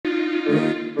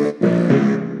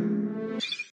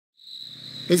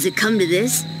Has it come to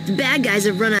this? The bad guys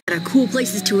have run out of cool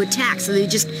places to attack, so they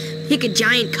just pick a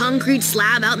giant concrete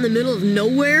slab out in the middle of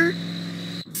nowhere?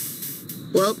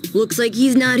 Well, looks like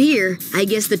he's not here. I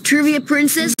guess the trivia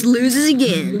princess loses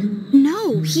again.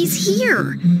 No, he's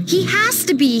here. He has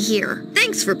to be here.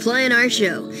 Thanks for playing our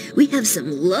show. We have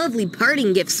some lovely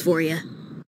parting gifts for you.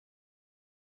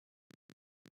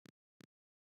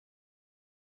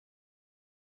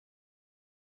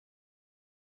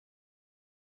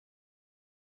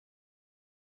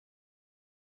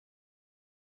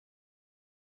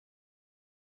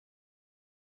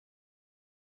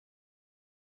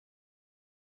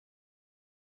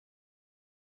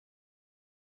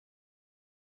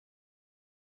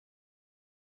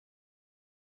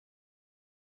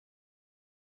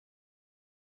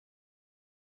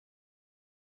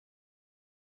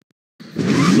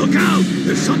 Look out!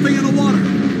 There's something in the water!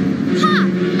 Ha!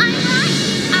 I'm right!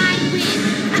 I win!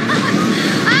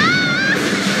 Ah!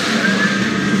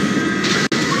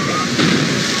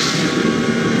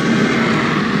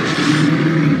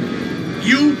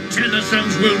 You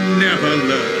Tennysons will never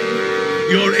learn.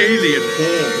 Your alien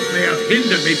forms may have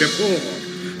hindered me before,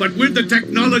 but with the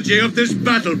technology of this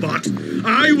BattleBot,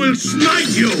 I will smite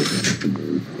you!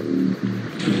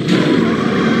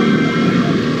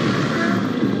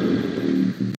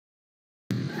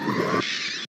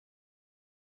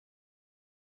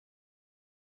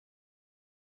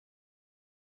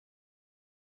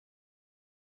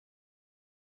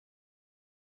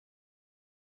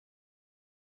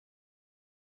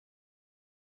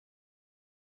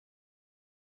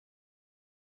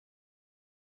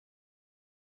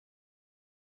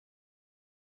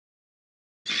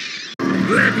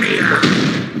 Let me out!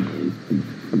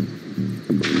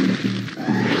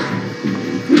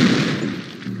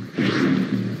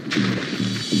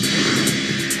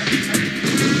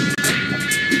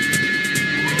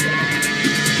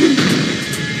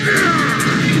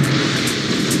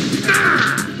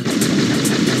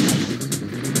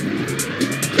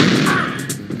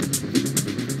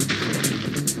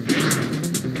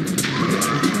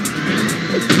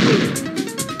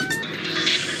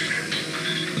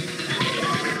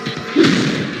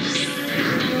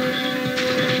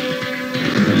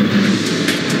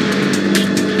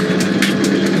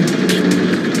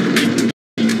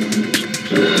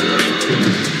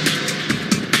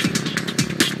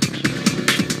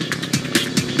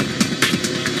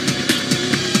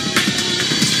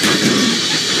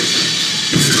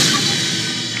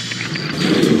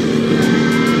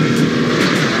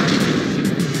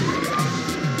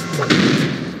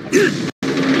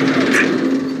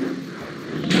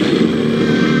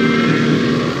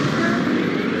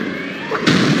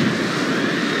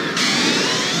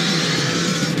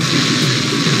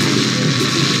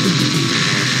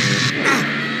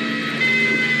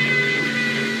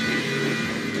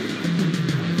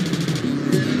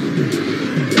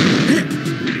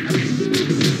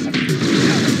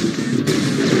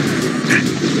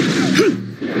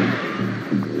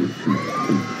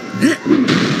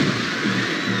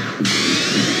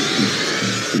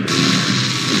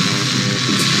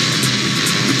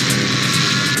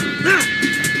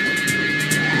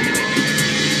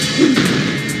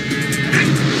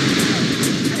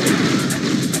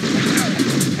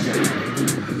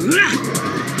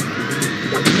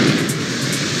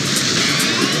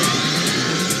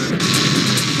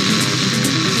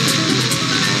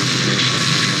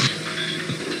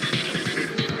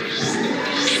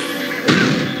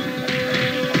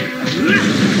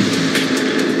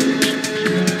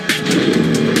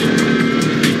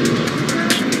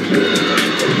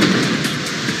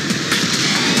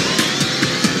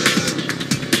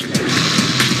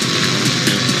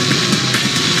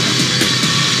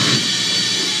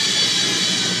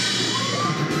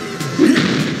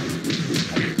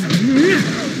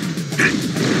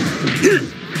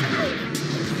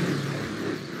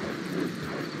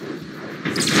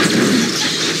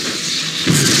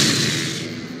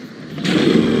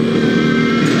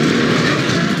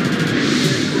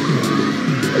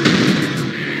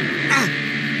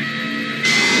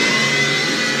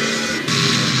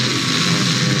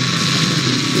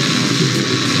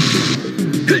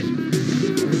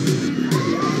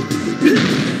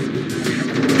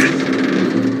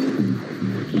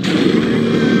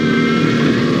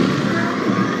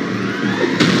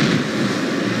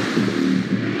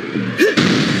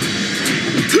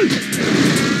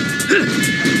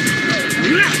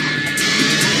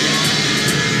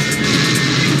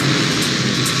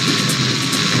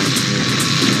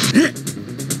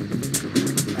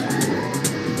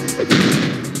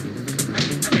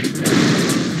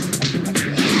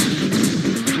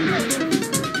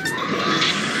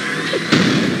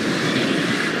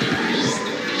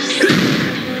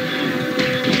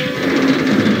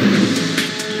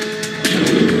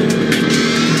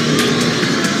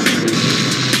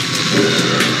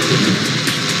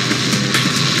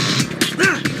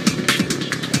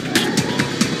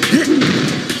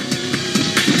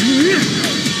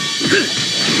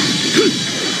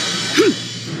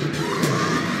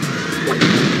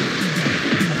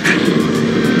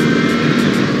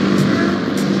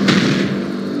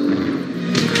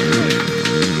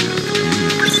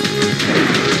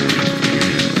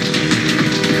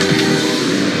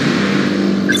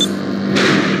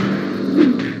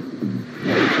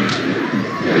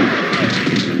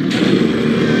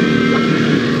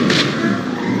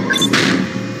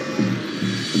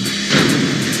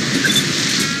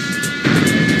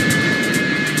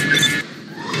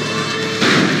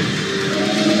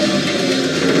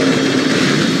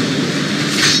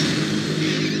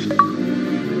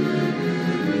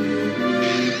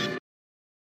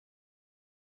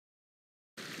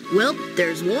 Well,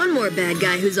 there's one more bad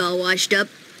guy who's all washed up.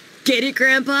 Get it,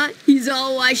 Grandpa? He's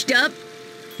all washed up?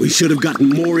 We should have gotten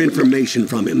more information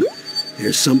from him.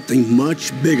 There's something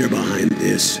much bigger behind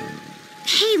this.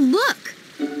 Hey, look!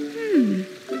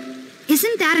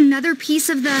 Isn't that another piece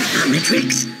of the...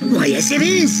 Omnitrix? Why, yes it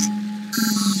is.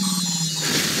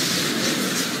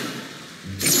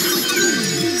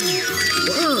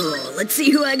 Whoa, let's see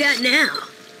who I got now.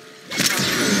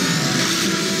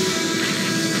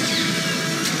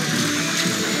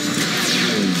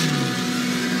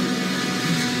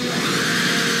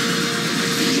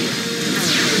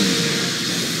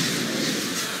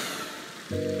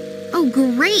 Oh,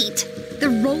 great! The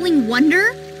Rolling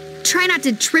Wonder? Try not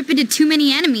to trip into too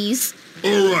many enemies.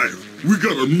 All right, we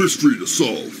got a mystery to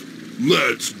solve.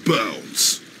 Let's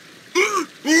bounce. Oh,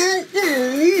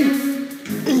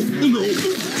 no.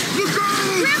 Look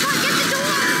out! Grandpa, get the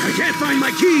door! I can't find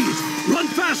my keys! Run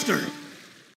faster!